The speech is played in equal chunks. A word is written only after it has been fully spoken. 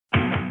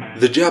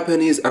The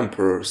Japanese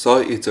Emperor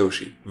Sai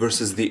Itoshi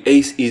versus the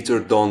Ace Eater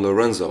Don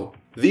Lorenzo.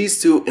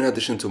 These two, in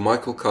addition to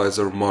Michael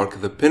Kaiser,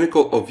 mark the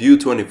pinnacle of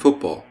U20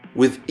 football,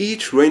 with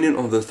each reigning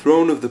on the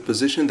throne of the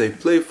position they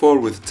play for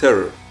with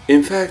terror.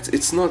 In fact,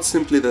 it's not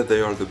simply that they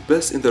are the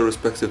best in their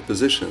respective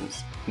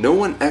positions. No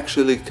one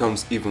actually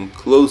comes even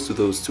close to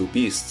those two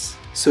beasts.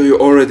 So you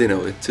already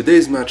know it,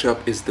 today's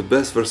matchup is the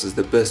best versus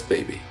the best,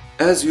 baby.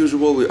 As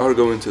usual, we are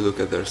going to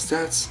look at their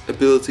stats,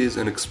 abilities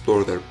and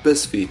explore their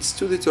best feats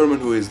to determine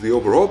who is the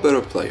overall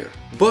better player.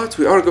 But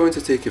we are going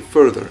to take it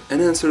further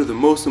and answer the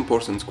most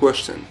important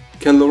question.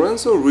 Can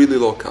Lorenzo really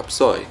lock up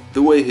Sai,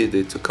 the way he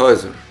did to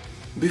Kaiser?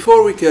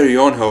 Before we carry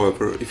on,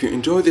 however, if you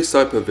enjoy this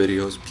type of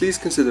videos, please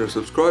consider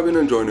subscribing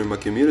and joining my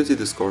community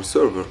Discord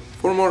server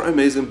for more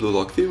amazing Blue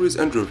Lock theories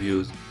and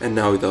reviews. And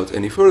now, without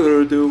any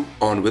further ado,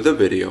 on with the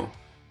video.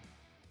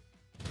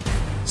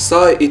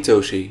 Sai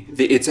Itoshi,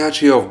 the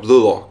Itachi of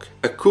Blue Lock,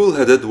 a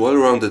cool-headed,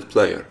 well-rounded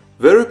player.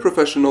 Very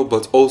professional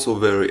but also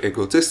very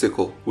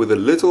egotistical, with a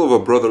little of a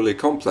brotherly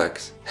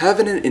complex.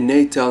 Having an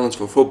innate talent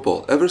for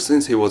football ever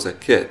since he was a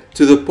kid,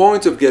 to the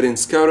point of getting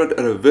scouted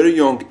at a very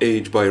young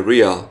age by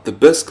Real, the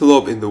best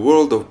club in the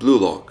world of Blue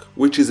Lock,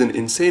 which is an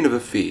insane of a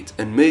feat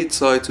and made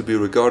Sai to be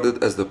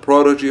regarded as the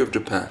prodigy of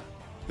Japan.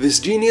 This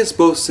genius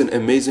boasts an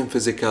amazing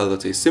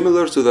physicality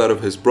similar to that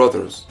of his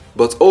brothers,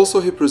 but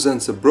also he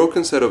presents a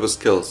broken set of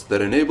skills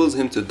that enables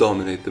him to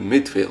dominate the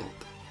midfield.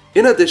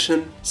 In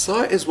addition,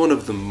 Sai is one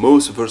of the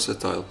most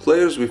versatile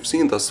players we've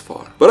seen thus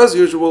far. But as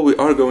usual, we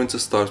are going to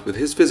start with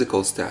his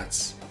physical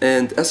stats.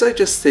 And as I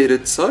just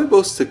stated, Sai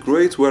boasts a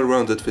great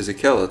well-rounded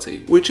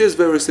physicality, which is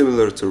very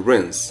similar to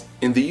Rin's.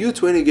 In the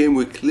U20 game,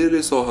 we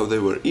clearly saw how they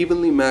were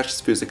evenly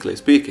matched physically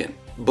speaking.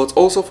 But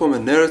also from a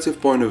narrative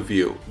point of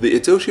view, the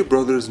Itoshi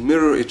brothers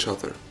mirror each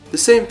other. The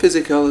same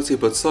physicality,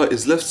 but Sai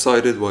is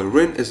left-sided while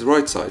Rin is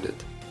right-sided.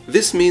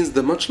 This means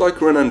that much like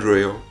Rin and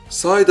Ryo,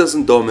 Sai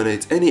doesn't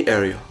dominate any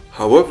area.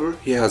 However,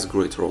 he has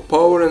great raw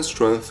power and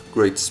strength,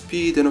 great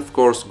speed and of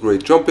course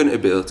great jumping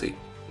ability.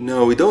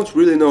 Now, we don't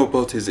really know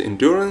about his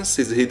endurance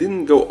since he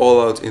didn't go all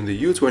out in the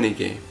U20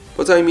 game.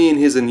 But I mean,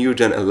 he's a new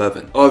Gen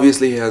 11.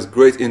 Obviously he has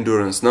great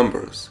endurance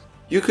numbers.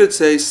 You could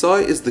say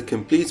Sai is the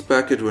complete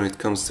package when it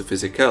comes to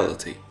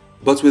physicality.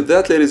 But with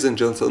that, ladies and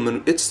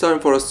gentlemen, it's time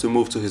for us to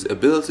move to his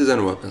abilities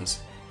and weapons.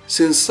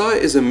 Since Sai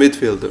is a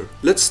midfielder,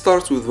 let's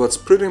start with what's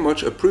pretty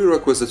much a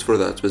prerequisite for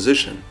that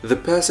position, the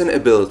passing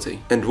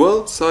ability. And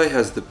well, Sai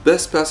has the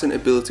best passing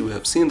ability we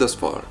have seen thus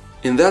far.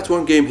 In that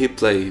one game he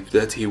played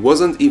that he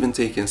wasn't even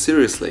taken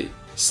seriously,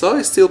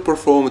 Sai still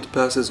performed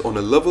passes on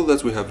a level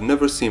that we have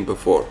never seen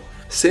before.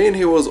 Saying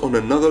he was on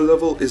another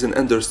level is an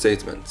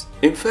understatement.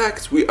 In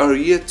fact, we are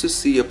yet to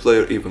see a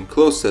player even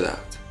close to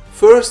that.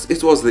 First,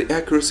 it was the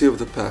accuracy of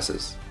the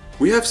passes.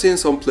 We have seen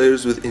some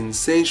players with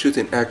insane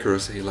shooting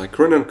accuracy like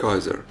Rin and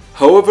Kaiser.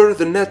 However,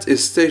 the net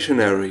is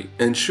stationary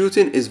and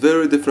shooting is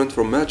very different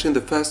from matching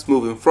the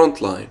fast-moving front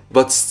line.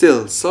 But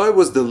still, Sai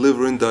was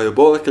delivering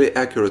diabolically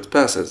accurate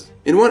passes.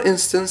 In one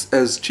instance,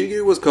 as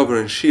Chigiri was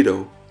covering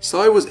Shido,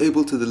 Sai was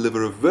able to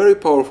deliver a very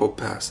powerful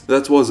pass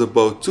that was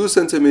about 2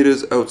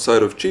 centimeters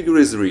outside of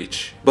Chigiri's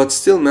reach, but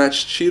still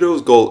matched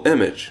Shido's goal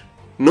image.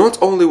 Not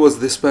only was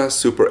this pass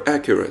super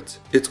accurate,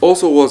 it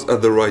also was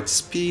at the right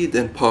speed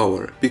and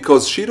power,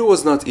 because Shido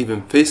was not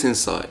even facing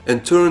Sai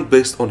and turned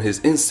based on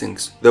his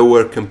instincts that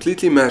were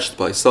completely matched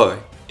by Sai.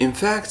 In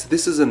fact,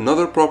 this is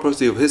another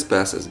property of his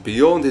passes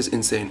beyond his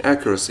insane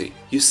accuracy.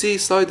 You see,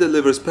 Sai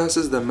delivers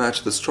passes that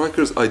match the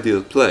striker's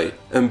ideal play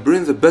and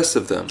bring the best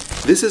of them.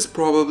 This is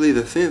probably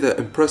the thing that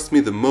impressed me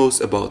the most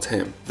about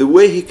him. The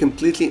way he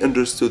completely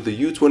understood the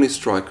U20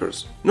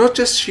 strikers. Not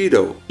just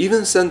Shido,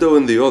 even Sendo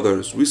and the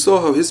others, we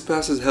saw how his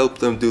passes helped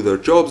them do their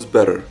jobs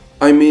better.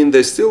 I mean,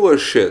 they still were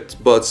shit,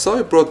 but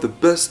Sai brought the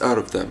best out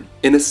of them.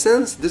 In a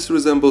sense, this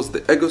resembles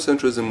the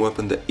egocentrism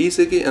weapon that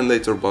Isagi and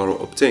later Baro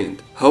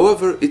obtained.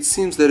 However, it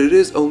seems that it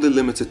is only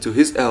limited to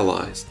his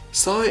allies.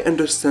 Sai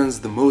understands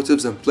the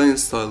motives and playing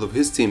style of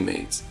his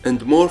teammates,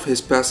 and morph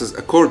his passes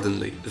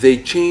accordingly. They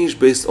change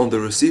based on the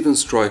receiving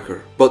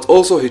striker, but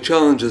also he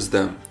challenges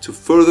them to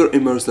further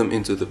immerse them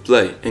into the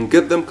play and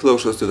get them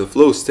closer to the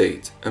flow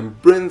state, and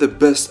bring the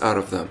best out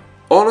of them.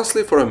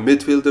 Honestly, for a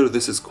midfielder,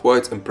 this is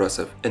quite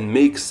impressive and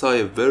makes Sai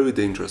a very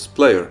dangerous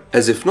player,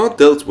 as if not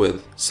dealt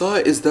with, Sai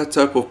is that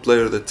type of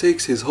player that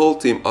takes his whole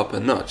team up a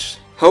notch.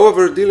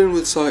 However, dealing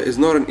with Sai is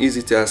not an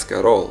easy task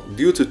at all,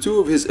 due to two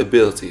of his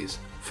abilities.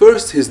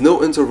 First, his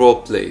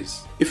no-interval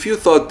plays. If you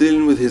thought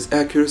dealing with his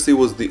accuracy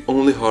was the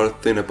only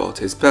hard thing about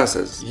his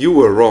passes, you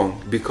were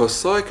wrong, because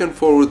Sai can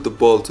forward the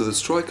ball to the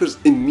strikers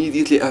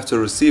immediately after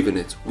receiving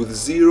it, with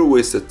zero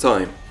wasted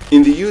time.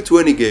 In the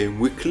U20 game,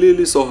 we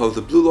clearly saw how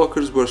the Blue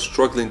Lockers were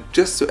struggling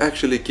just to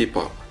actually keep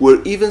up,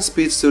 where even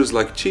speedsters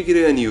like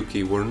Chigiri and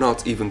Yuki were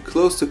not even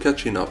close to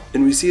catching up,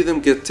 and we see them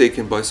get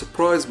taken by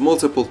surprise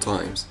multiple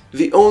times.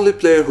 The only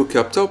player who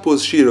kept up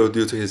was Shiro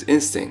due to his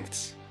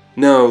instincts.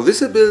 Now,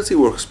 this ability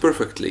works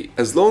perfectly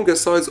as long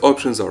as Sai's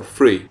options are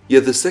free,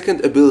 yet the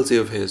second ability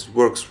of his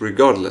works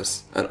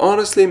regardless, and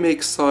honestly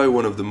makes Sai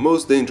one of the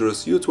most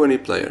dangerous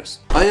U20 players.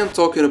 I am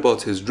talking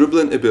about his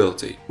dribbling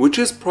ability, which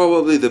is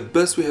probably the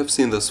best we have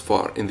seen thus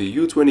far in the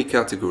U20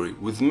 category,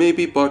 with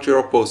maybe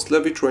Bachira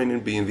post-Levy training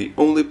being the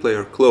only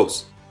player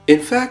close. In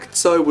fact,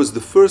 Sai was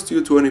the first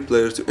U20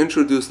 player to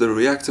introduce the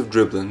reactive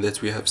dribbling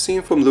that we have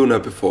seen from Luna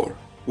before,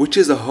 which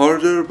is a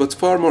harder but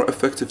far more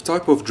effective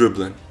type of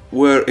dribbling,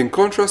 where in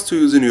contrast to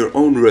using your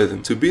own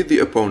rhythm to beat the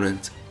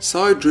opponent,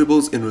 Sai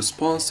dribbles in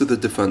response to the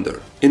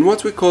defender. In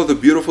what we call the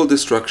beautiful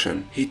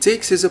destruction, he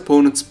takes his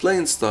opponent's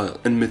playing style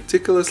and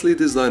meticulously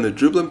designs a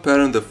dribbling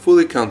pattern that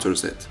fully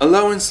counters it,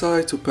 allowing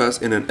Sai to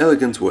pass in an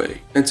elegant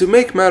way. And to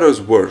make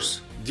matters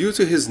worse, due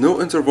to his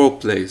no-interval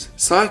plays,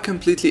 Sai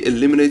completely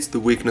eliminates the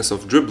weakness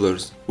of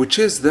dribblers, which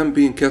is them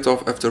being cut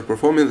off after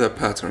performing their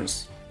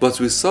patterns. But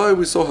with Sai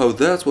we saw how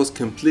that was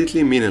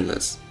completely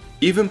meaningless.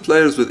 Even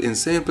players with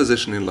insane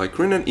positioning like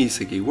Rin and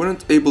Isagi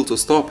weren't able to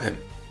stop him.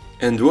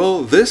 And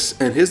well, this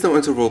and his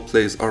no-interval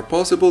plays are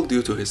possible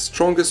due to his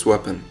strongest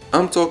weapon.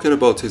 I'm talking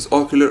about his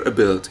ocular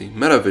ability,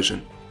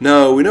 Metavision.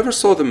 Now, we never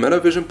saw the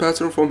Metavision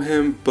pattern from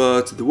him,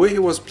 but the way he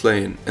was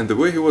playing and the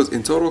way he was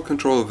in total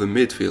control of the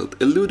midfield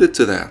alluded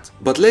to that.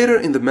 But later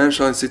in the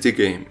Manshine City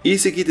game,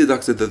 Isagi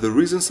deducted that the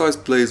reason Sai's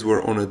plays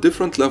were on a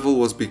different level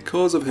was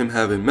because of him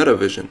having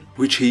Metavision,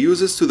 which he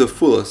uses to the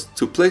fullest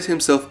to place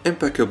himself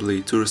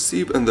impeccably to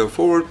receive and then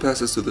forward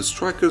passes to the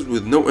strikers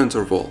with no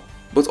interval.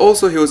 But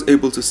also he was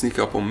able to sneak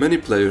up on many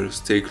players,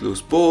 take loose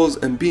balls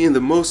and be in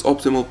the most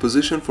optimal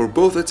position for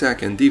both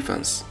attack and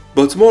defense.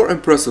 But more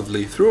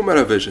impressively, through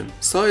Metavision,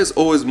 Sai is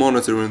always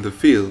monitoring the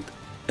field,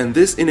 and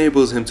this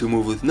enables him to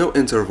move with no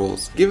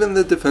intervals, giving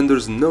the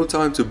defenders no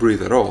time to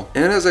breathe at all.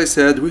 And as I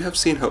said, we have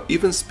seen how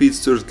even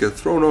speedsters get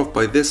thrown off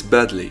by this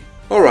badly.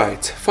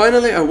 Alright,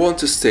 finally I want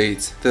to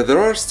state that there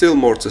are still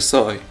more to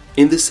Sai.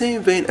 In the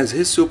same vein as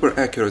his super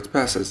accurate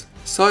passes,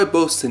 Sai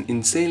boasts an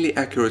insanely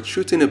accurate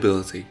shooting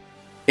ability.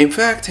 In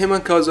fact, him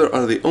and Akaza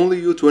are the only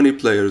U20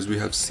 players we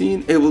have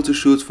seen able to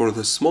shoot for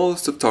the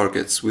smallest of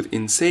targets with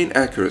insane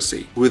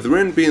accuracy, with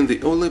Rin being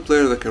the only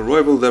player that can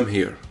rival them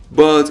here.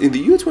 But in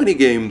the U20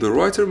 game, the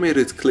writer made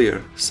it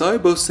clear, Sai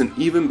boasts an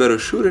even better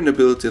shooting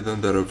ability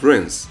than that of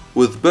Rin's,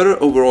 with better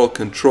overall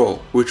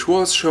control, which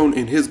was shown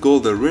in his goal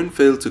that Rin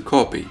failed to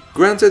copy.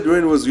 Granted,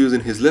 Rin was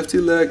using his lefty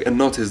leg and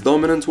not his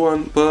dominant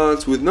one,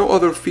 but with no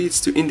other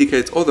feats to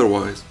indicate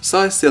otherwise,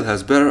 Sai still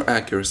has better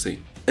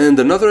accuracy. And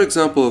another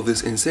example of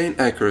this insane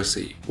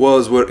accuracy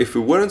was where if it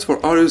weren't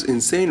for Ario's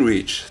insane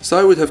reach,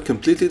 Sai would have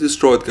completely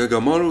destroyed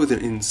Gagamaru with an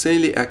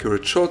insanely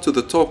accurate shot to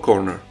the top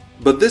corner.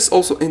 But this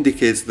also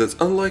indicates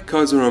that unlike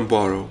Kaiser and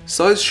Baro,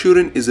 Sai's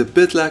shooting is a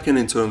bit lacking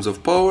in terms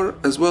of power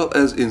as well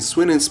as in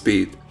swinging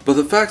speed. But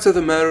the fact of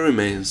the matter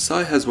remains,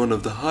 Sai has one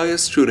of the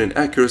highest shooting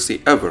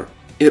accuracy ever.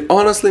 It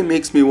honestly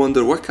makes me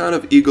wonder what kind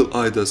of eagle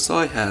eye does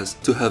Sai has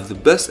to have the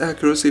best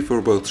accuracy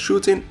for both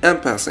shooting and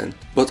passing.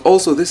 But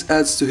also this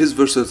adds to his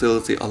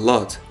versatility a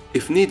lot.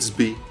 If needs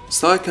be,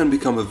 Sai can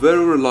become a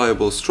very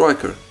reliable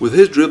striker with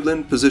his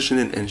dribbling,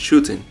 positioning and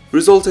shooting,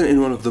 resulting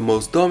in one of the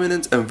most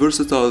dominant and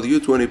versatile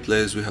U20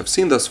 players we have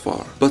seen thus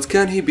far. But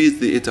can he beat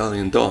the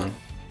Italian Don?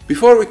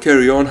 Before we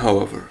carry on,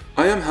 however,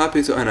 I am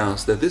happy to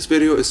announce that this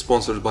video is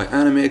sponsored by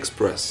Anime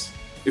Express.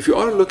 If you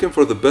are looking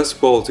for the best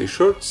quality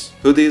shirts,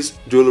 hoodies,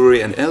 jewelry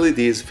and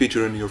LEDs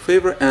featuring your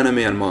favorite anime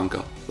and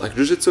manga, like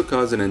Jujutsu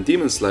Kaisen and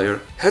Demon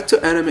Slayer, head to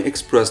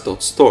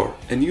animeexpress.store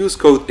and use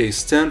code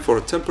ACE10 for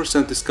a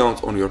 10%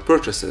 discount on your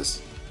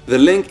purchases. The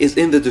link is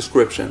in the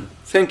description.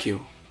 Thank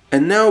you.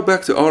 And now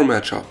back to our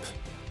matchup.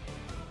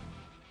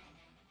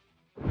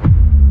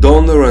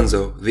 Don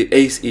Lorenzo, the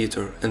Ace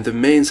Eater and the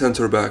main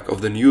center back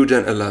of the New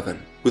Gen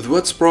 11. With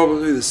what's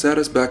probably the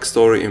saddest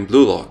backstory in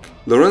Blue Lock,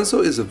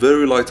 Lorenzo is a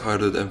very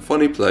light-hearted and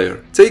funny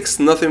player, takes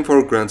nothing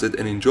for granted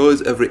and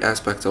enjoys every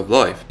aspect of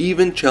life,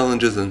 even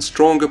challenges and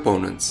strong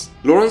opponents.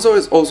 Lorenzo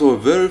is also a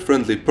very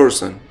friendly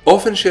person,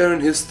 often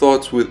sharing his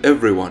thoughts with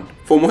everyone,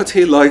 from what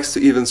he likes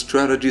to even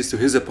strategies to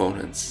his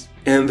opponents.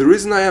 And the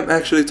reason I am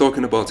actually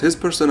talking about his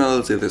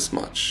personality this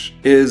much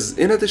is,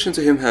 in addition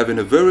to him having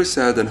a very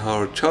sad and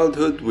hard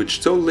childhood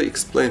which totally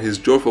explains his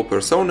joyful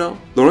persona,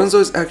 Lorenzo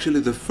is actually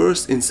the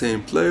first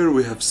insane player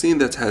we have seen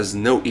that has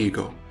no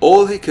ego.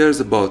 All he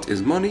cares about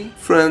is money,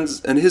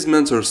 friends, and his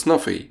mentor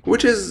Snuffy,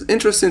 which is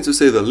interesting to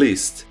say the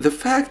least. The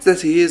fact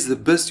that he is the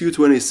best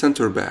U20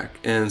 center back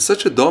and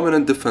such a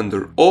dominant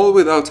defender, all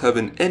without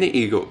having any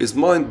ego, is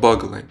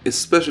mind-boggling,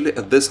 especially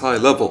at this high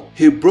level.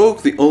 He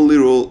broke the only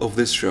rule of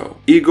this show,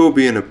 ego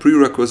being a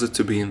prerequisite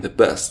to being the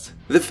best.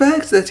 The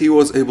fact that he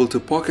was able to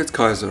pocket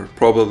Kaiser,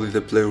 probably the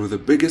player with the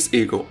biggest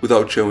ego,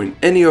 without showing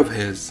any of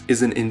his,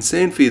 is an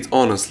insane feat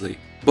honestly.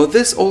 But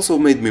this also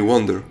made me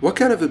wonder, what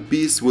kind of a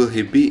beast will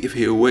he be if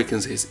he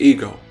awakens his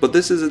ego? But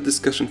this is a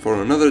discussion for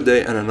another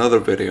day and another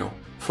video.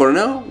 For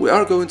now, we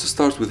are going to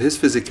start with his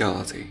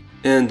physicality.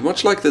 And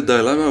much like the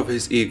dilemma of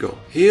his ego,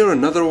 here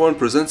another one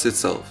presents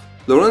itself.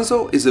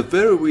 Lorenzo is a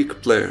very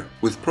weak player,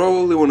 with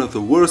probably one of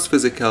the worst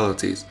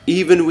physicalities,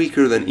 even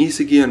weaker than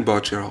Isagi and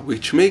Bachira,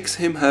 which makes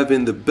him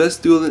having the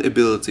best dueling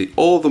ability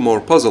all the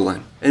more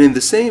puzzling. And in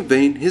the same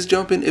vein, his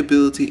jumping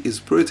ability is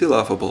pretty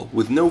laughable,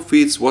 with no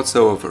feats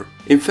whatsoever.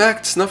 In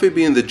fact, Snuffy,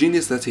 being the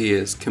genius that he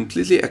is,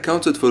 completely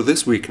accounted for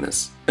this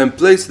weakness, and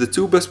placed the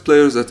two best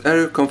players at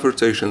area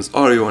confrontations,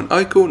 Ario and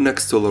Aiko,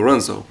 next to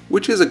Lorenzo,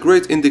 which is a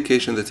great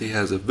indication that he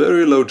has a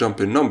very low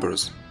jumping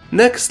numbers.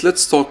 Next,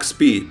 let's talk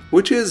speed,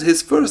 which is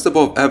his first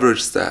above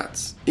average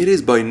stats. It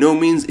is by no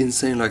means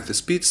insane like the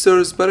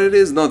speedsters, but it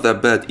is not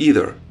that bad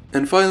either.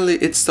 And finally,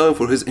 it's time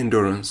for his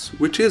endurance,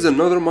 which is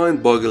another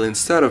mind-boggling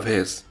stat of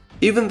his.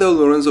 Even though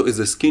Lorenzo is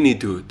a skinny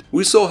dude,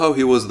 we saw how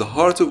he was the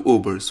heart of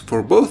Ubers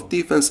for both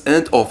defense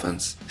and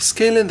offense,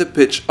 scaling the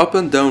pitch up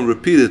and down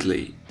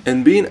repeatedly,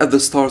 and being at the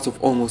start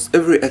of almost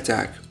every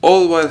attack,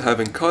 all while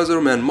having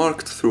Kaiser man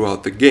marked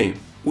throughout the game,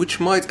 which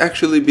might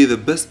actually be the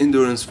best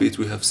endurance feat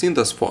we have seen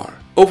thus far.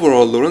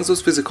 Overall,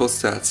 Lorenzo's physical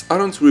stats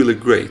aren't really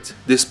great,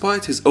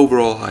 despite his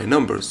overall high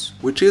numbers,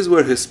 which is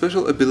where his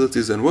special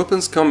abilities and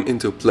weapons come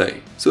into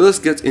play. So let's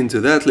get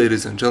into that,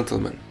 ladies and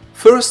gentlemen.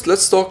 First,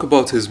 let's talk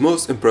about his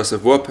most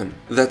impressive weapon,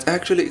 that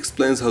actually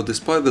explains how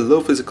despite the low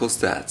physical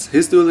stats,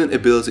 his dueling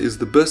ability is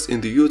the best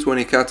in the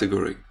U20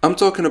 category. I'm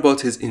talking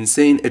about his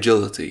insane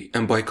agility,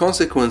 and by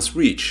consequence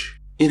reach.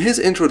 In his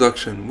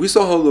introduction, we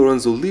saw how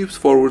Lorenzo leaped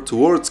forward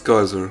towards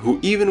Kaiser, who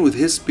even with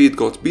his speed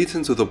got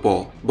beaten to the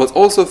ball. But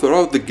also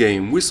throughout the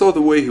game, we saw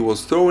the way he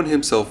was throwing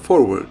himself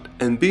forward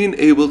and being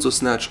able to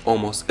snatch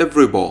almost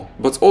every ball.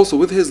 But also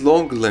with his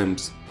long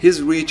limbs,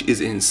 his reach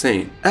is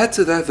insane. Add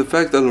to that the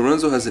fact that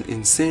Lorenzo has an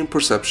insane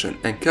perception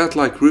and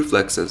cat-like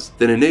reflexes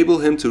that enable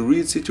him to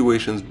read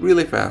situations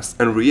really fast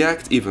and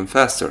react even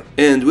faster.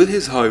 And with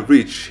his high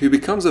reach, he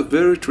becomes a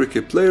very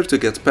tricky player to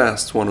get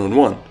past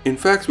one-on-one. In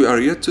fact, we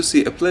are yet to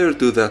see a player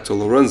do that to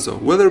Lorenzo,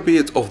 whether be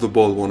it off the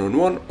ball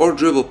one-on-one or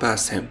dribble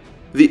past him.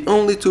 The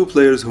only two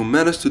players who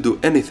managed to do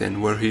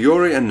anything were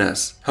Hiyori and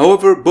Ness.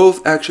 However,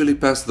 both actually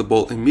passed the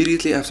ball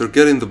immediately after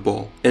getting the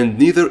ball, and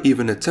neither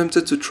even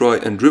attempted to try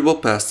and dribble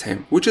past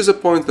him, which is a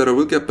point that I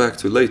will get back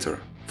to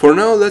later. For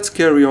now, let's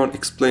carry on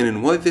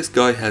explaining why this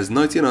guy has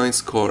 99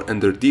 score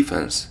under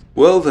defense.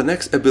 Well, the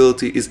next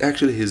ability is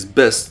actually his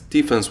best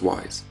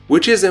defense-wise,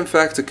 which is in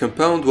fact a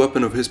compound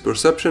weapon of his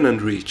perception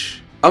and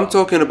reach. I'm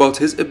talking about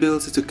his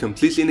ability to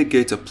completely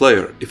negate a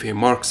player if he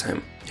marks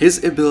him.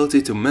 His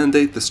ability to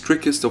mandate the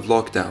strictest of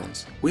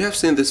lockdowns. We have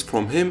seen this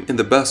from him in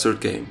the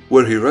Bastard game,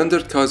 where he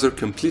rendered Kaiser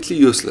completely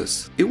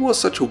useless. It was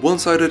such a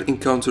one-sided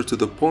encounter to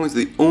the point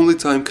the only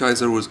time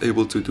Kaiser was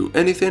able to do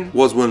anything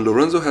was when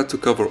Lorenzo had to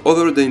cover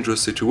other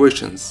dangerous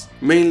situations,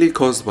 mainly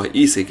caused by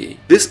Isagi.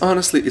 This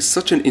honestly is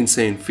such an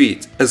insane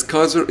feat, as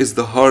Kaiser is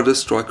the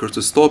hardest striker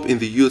to stop in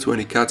the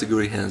U20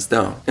 category hands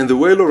down, and the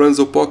way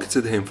Lorenzo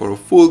pocketed him for a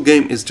full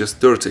game is just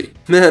dirty.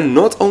 Man,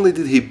 not only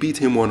did he beat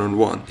him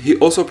one-on-one, he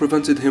also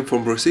prevented him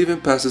from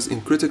receiving passes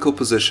in critical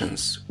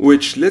positions,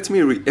 which, let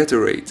me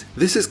reiterate,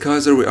 this is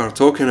Kaiser we are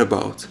talking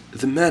about.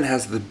 The man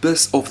has the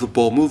best off the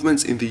ball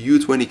movements in the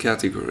U20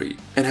 category,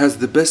 and has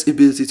the best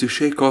ability to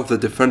shake off the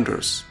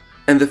defenders.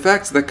 And the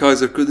fact that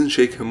Kaiser couldn't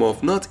shake him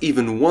off not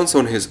even once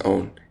on his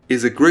own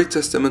is a great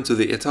testament to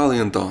the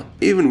Italian Don.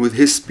 Even with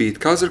his speed,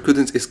 Kaiser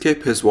couldn't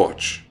escape his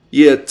watch.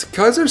 Yet,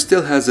 Kaiser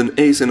still has an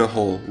ace in a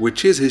hole,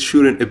 which is his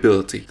shooting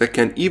ability, that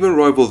can even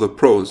rival the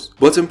pros.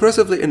 But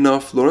impressively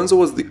enough, Lorenzo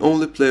was the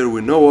only player we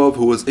know of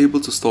who was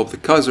able to stop the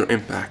Kaiser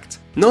impact.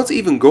 Not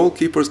even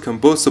goalkeepers can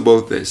boast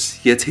about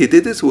this, yet he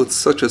did it with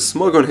such a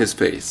smug on his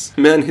face.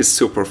 Man, he's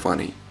super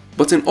funny.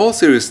 But in all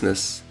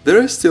seriousness, there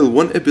is still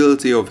one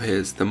ability of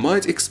his that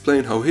might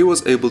explain how he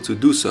was able to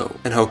do so,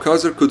 and how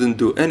Kaiser couldn't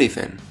do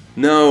anything.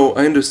 Now,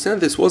 I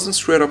understand this wasn't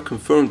straight up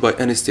confirmed by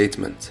any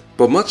statement,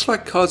 but much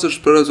like Kaiser's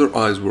Predator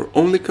eyes were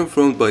only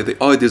confirmed by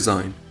the eye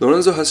design,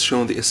 Lorenzo has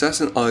shown the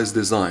Assassin Eyes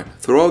design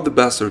throughout the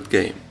Bastard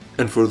game.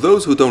 And for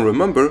those who don't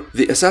remember,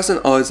 the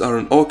Assassin Eyes are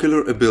an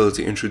ocular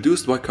ability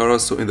introduced by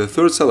Carasso in the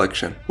third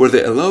selection, where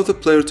they allow the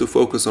player to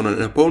focus on an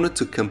opponent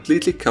to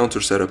completely counter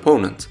said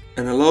opponent,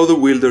 and allow the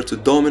wielder to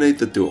dominate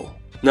the duel.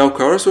 Now,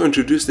 Carasso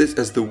introduced it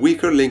as the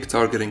weaker link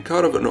targeting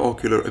kind of an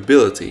ocular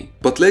ability,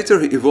 but later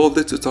he evolved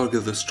it to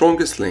target the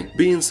strongest link,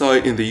 being Sai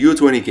in the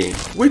U20 game,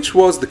 which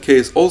was the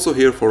case also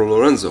here for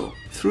Lorenzo.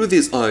 Through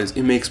these eyes,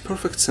 it makes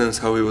perfect sense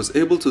how he was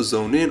able to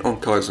zone in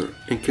on Kaiser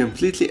and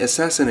completely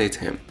assassinate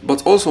him,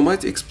 but also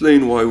might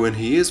explain why when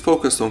he is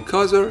focused on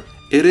Kaiser,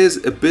 it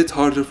is a bit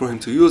harder for him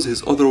to use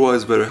his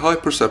otherwise very high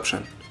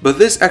perception. But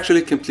this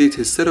actually completes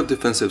his set of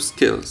defensive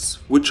skills,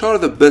 which are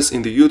the best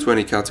in the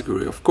U20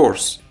 category, of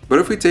course. But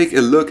if we take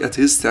a look at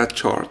his stat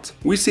chart,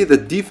 we see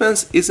that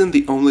defense isn't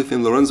the only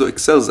thing Lorenzo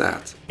excels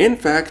at. In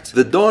fact,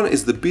 the Don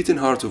is the beating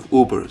heart of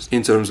Ubers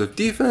in terms of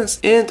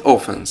defense and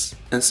offense,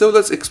 and so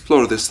let's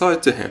explore this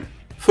side to him.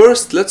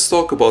 First, let's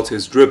talk about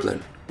his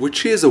dribbling,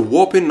 which is a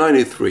whopping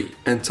 93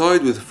 and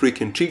tied with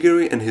freaking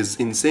Chigiri and his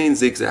insane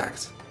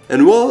zigzags.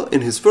 And while in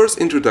his first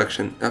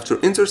introduction, after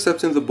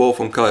intercepting the ball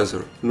from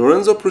Kaiser,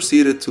 Lorenzo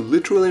proceeded to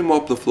literally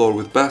mop the floor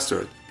with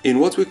Bastard, In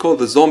what we call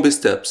the zombie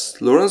steps,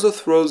 Lorenzo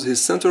throws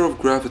his center of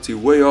gravity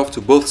way off to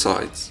both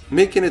sides,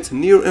 making it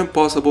near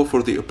impossible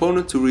for the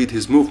opponent to read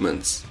his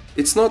movements.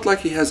 It's not like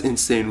he has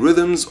insane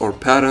rhythms or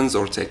patterns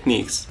or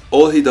techniques.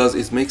 All he does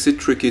is makes it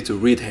tricky to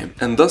read him,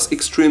 and thus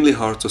extremely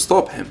hard to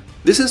stop him.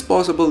 This is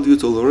possible due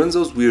to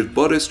Lorenzo's weird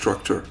body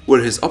structure,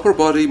 where his upper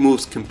body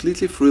moves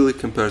completely freely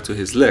compared to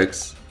his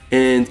legs.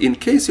 And in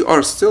case you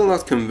are still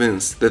not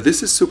convinced that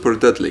this is super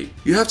deadly,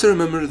 you have to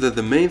remember that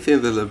the main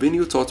thing that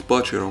Lavinio taught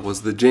Bachira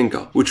was the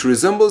Jenga, which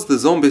resembles the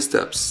zombie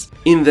steps,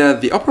 in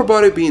that the upper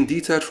body being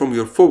detached from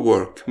your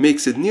footwork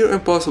makes it near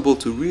impossible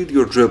to read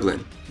your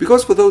dribbling.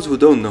 Because for those who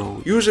don't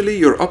know, usually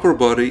your upper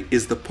body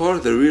is the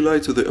part that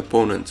relays to the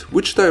opponent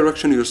which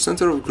direction your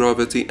center of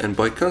gravity and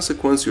by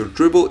consequence your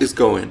dribble is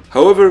going.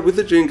 However, with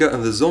the Jenga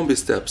and the zombie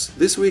steps,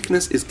 this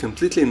weakness is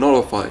completely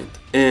nullified.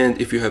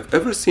 And if you have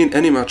ever seen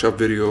any matchup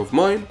video of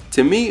mine,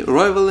 to me,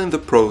 rivaling the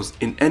pros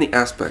in any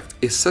aspect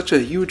is such a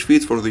huge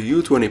feat for the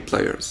U20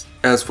 players.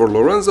 As for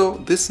Lorenzo,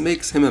 this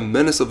makes him a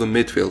menace of a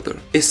midfielder,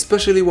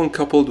 especially when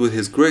coupled with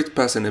his great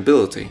passing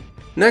ability.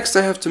 Next,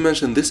 I have to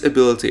mention this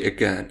ability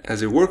again,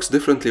 as it works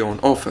differently on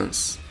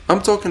offense.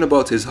 I'm talking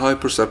about his high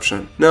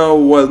perception. Now,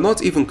 while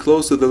not even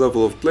close to the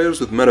level of players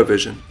with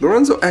metavision,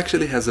 Lorenzo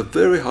actually has a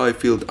very high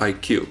field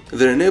IQ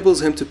that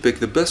enables him to pick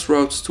the best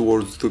routes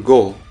towards the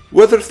goal,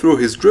 whether through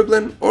his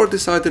dribbling or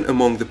deciding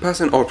among the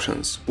passing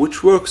options,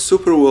 which works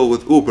super well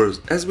with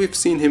Ubers, as we've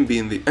seen him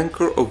being the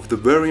anchor of the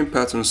varying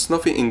patterns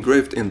Snuffy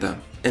engraved in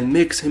them, and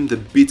makes him the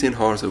beating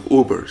heart of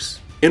Ubers.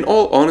 In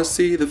all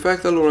honesty, the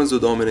fact that Lorenzo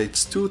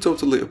dominates two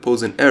totally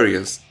opposing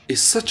areas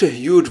is such a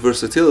huge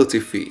versatility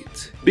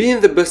feat.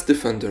 Being the best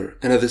defender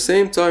and at the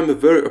same time a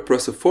very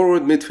oppressive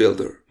forward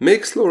midfielder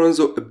makes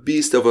Lorenzo a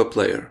beast of a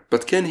player,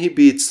 but can he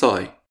beat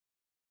Sai?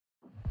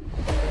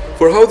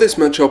 For how this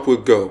matchup will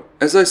go,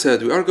 as I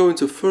said, we are going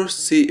to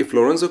first see if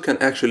Lorenzo can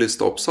actually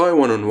stop Sai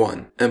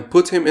one-on-one and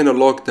put him in a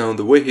lockdown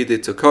the way he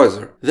did to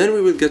Kaiser. Then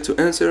we will get to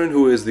answering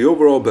who is the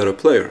overall better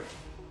player.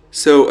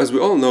 So, as we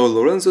all know,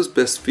 Lorenzo's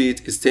best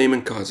feat is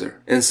taming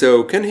Kaiser, and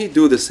so can he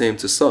do the same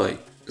to Sai?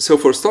 So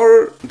for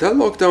starter, that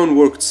lockdown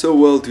worked so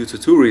well due to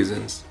two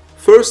reasons.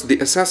 First, the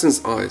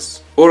Assassin's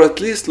Eyes, or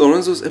at least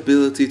Lorenzo's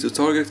ability to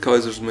target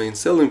Kaiser's main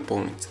selling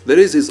point, that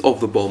is his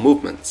off-the-ball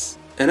movements.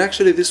 And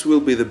actually this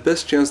will be the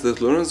best chance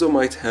that Lorenzo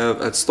might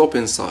have at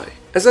stopping Sai.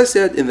 As I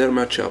said in their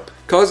matchup,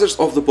 Kaiser's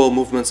off-the-ball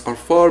movements are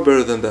far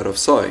better than that of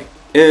Sai.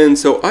 And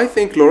so I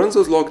think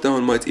Lorenzo's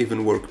lockdown might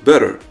even work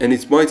better, and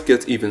it might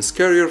get even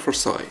scarier for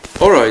Sai.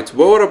 Alright,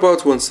 but what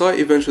about when Sai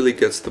eventually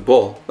gets the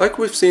ball, like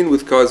we've seen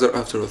with Kaiser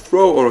after a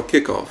throw or a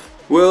kickoff?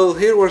 Well,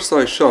 here where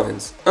Sai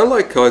shines.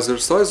 Unlike Kaiser,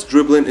 Sai's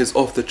dribbling is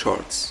off the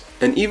charts.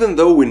 And even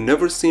though we've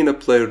never seen a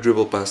player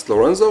dribble past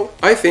Lorenzo,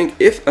 I think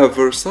if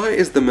ever, Sai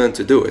is the man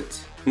to do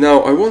it.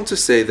 Now, I want to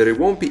say that it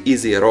won't be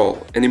easy at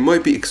all, and it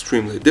might be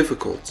extremely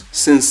difficult,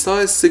 since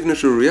Sai's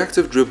signature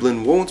reactive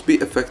dribbling won't be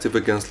effective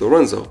against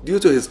Lorenzo due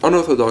to his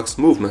unorthodox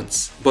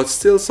movements, but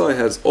still Sai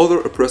has other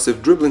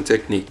oppressive dribbling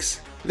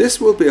techniques. This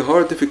will be a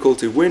hard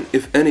difficulty win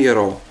if any at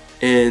all.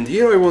 And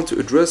here I want to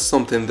address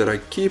something that I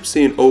keep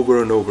seeing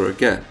over and over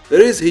again.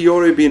 That is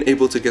Hiyori being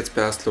able to get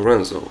past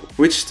Lorenzo,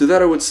 which to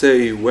that I would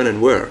say when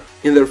and where.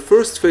 In their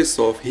first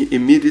face-off, he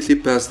immediately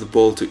passed the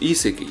ball to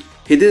Isagi.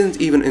 He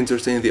didn't even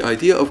entertain the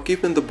idea of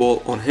keeping the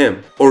ball on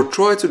him, or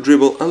try to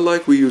dribble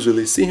unlike we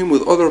usually see him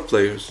with other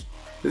players.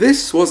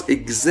 This was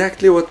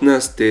exactly what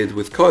Nast did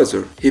with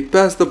Kaiser. He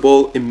passed the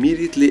ball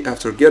immediately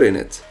after getting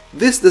it.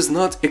 This does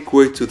not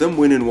equate to them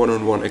winning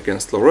one-on-one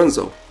against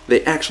Lorenzo.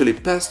 They actually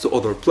passed to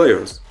other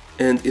players.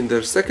 And in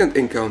their second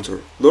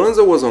encounter,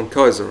 Lorenzo was on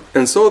Kaiser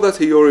and saw that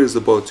Hiyori is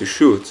about to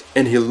shoot,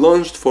 and he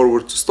lunged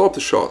forward to stop the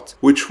shot,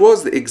 which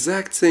was the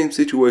exact same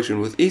situation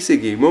with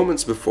Isagi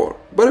moments before,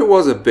 but it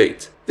was a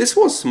bait. This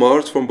was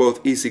smart from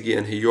both Isagi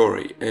and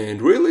Hiyori,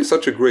 and really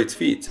such a great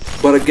feat.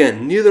 But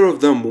again, neither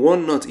of them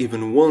won not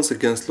even once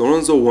against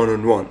Lorenzo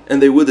one-on-one,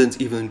 and they wouldn't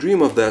even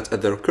dream of that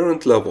at their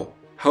current level.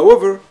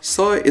 However,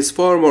 Sai is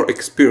far more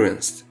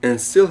experienced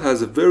and still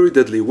has a very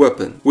deadly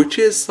weapon, which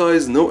is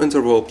Sai's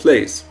no-interval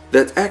plays,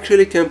 that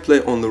actually can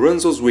play on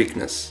Lorenzo's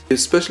weakness,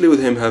 especially with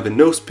him having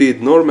no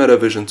speed nor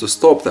metavision to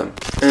stop them.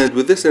 And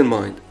with this in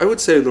mind, I would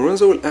say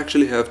Lorenzo will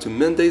actually have to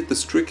mandate the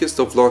strictest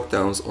of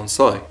lockdowns on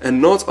Sai and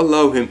not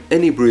allow him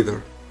any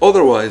breather.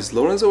 Otherwise,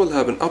 Lorenzo will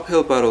have an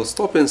uphill battle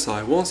stopping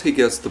Sai once he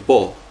gets the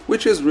ball,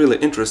 which is really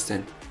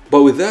interesting.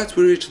 But with that,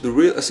 we reach the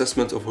real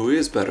assessment of who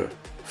is better.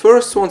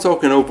 First, when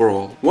talking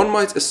overall, one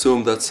might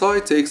assume that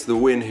Sai takes the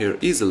win here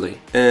easily.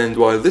 And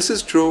while this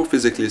is true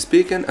physically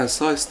speaking, as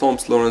Sai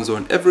stomps Lorenzo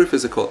in every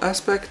physical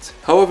aspect,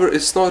 however,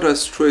 it's not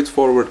as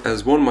straightforward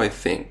as one might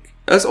think.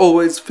 As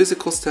always,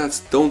 physical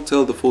stats don't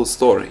tell the full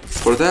story.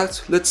 For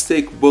that, let's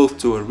take both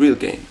to a real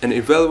game and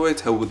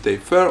evaluate how would they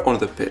fare on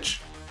the pitch.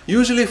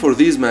 Usually for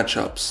these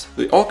matchups,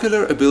 the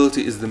ocular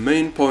ability is the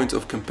main point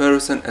of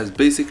comparison, as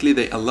basically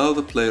they allow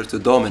the player to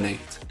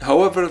dominate.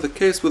 However, the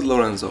case with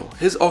Lorenzo,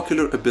 his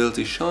ocular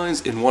ability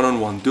shines in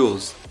one-on-one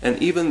duels, and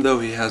even though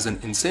he has an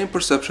insane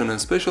perception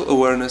and spatial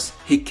awareness,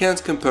 he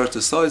can't compare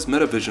to Cy's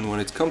metavision when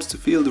it comes to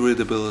field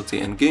readability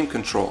and game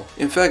control.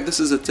 In fact, this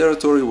is a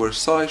territory where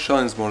Cy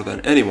shines more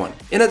than anyone.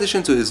 In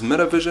addition to his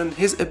metavision,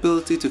 his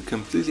ability to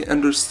completely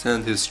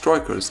understand his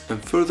strikers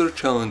and further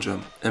challenge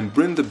them and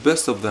bring the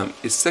best of them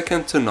is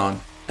second to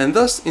none. And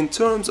thus, in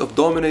terms of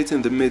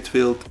dominating the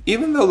midfield,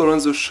 even though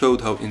Lorenzo showed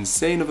how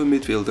insane of a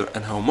midfielder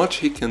and how much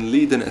he can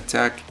lead an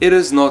attack, it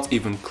is not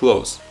even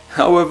close.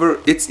 However,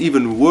 it's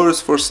even worse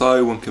for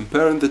Cy when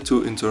comparing the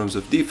two in terms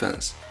of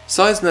defense.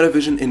 Cy's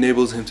metavision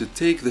enables him to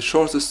take the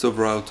shortest of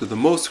route to the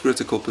most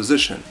critical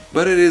position,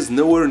 but it is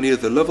nowhere near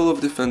the level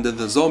of defending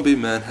the zombie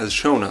man has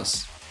shown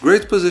us.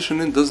 Great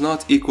positioning does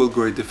not equal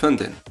great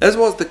defending, as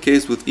was the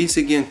case with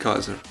Isagi and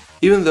Kaiser.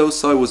 Even though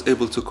Cy was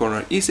able to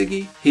corner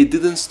Isagi, he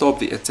didn't stop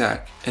the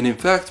attack, and in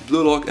fact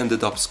Blue Lock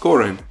ended up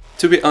scoring.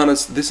 To be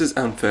honest, this is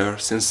unfair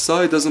since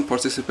Cy doesn't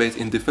participate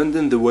in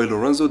defending the way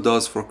Lorenzo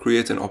does for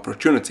creating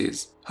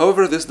opportunities.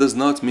 However, this does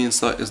not mean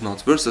Cy is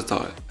not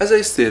versatile. As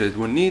I stated,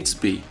 when needs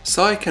be,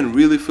 Cy can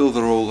really fill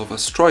the role of a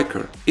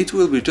striker. It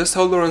will be just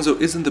how Lorenzo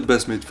isn't the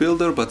best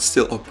midfielder but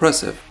still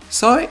oppressive.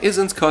 Cy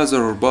isn't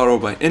Kaiser or Baro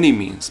by any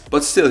means,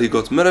 but still he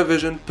got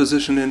metavision,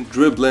 positioning,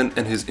 dribbling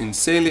and his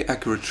insanely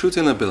accurate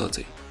shooting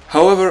ability.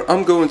 However,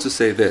 I'm going to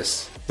say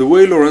this, the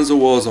way Lorenzo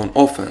was on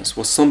offense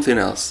was something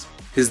else.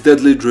 His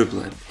deadly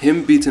dribbling,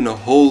 him beating a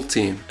whole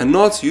team, and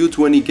not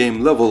U20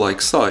 game level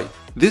like Cy.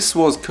 This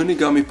was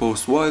Kunigami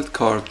Post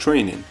wildcard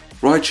training,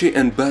 Raichi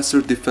and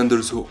Bastard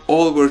defenders who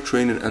all were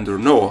training under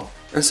Noah.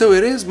 And so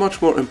it is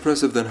much more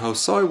impressive than how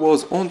Cy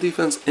was on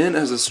defense and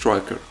as a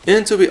striker.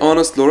 And to be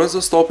honest, Lorenzo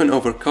stopping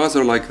over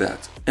Kaiser like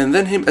that, and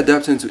then him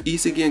adapting to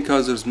Isagi and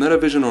Kaiser's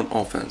metavision on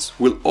offense,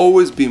 will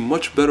always be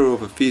much better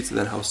of a feat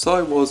than how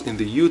Cy was in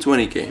the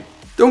U20 game.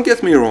 Don't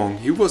get me wrong,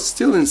 he was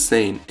still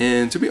insane,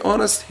 and to be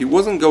honest, he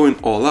wasn't going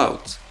all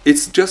out.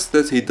 It's just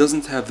that he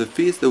doesn't have the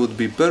feat that would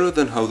be better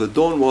than how the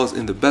Dawn was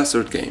in the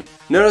Bastard game.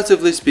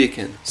 Narratively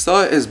speaking,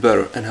 Cy is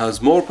better and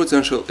has more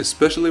potential,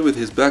 especially with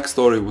his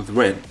backstory with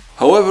Rin.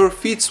 However,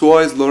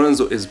 feats-wise,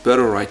 Lorenzo is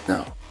better right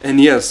now. And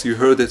yes, you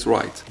heard it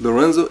right,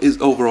 Lorenzo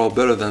is overall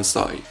better than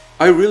Cy.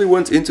 I really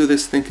went into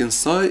this thinking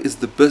Cy is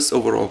the best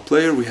overall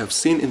player we have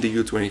seen in the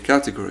U20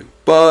 category.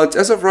 But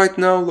as of right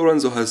now,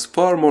 Lorenzo has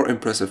far more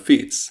impressive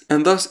feats,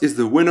 and thus is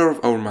the winner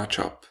of our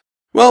matchup.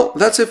 Well,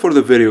 that's it for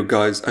the video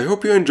guys, I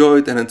hope you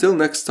enjoyed and until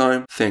next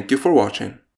time, thank you for watching.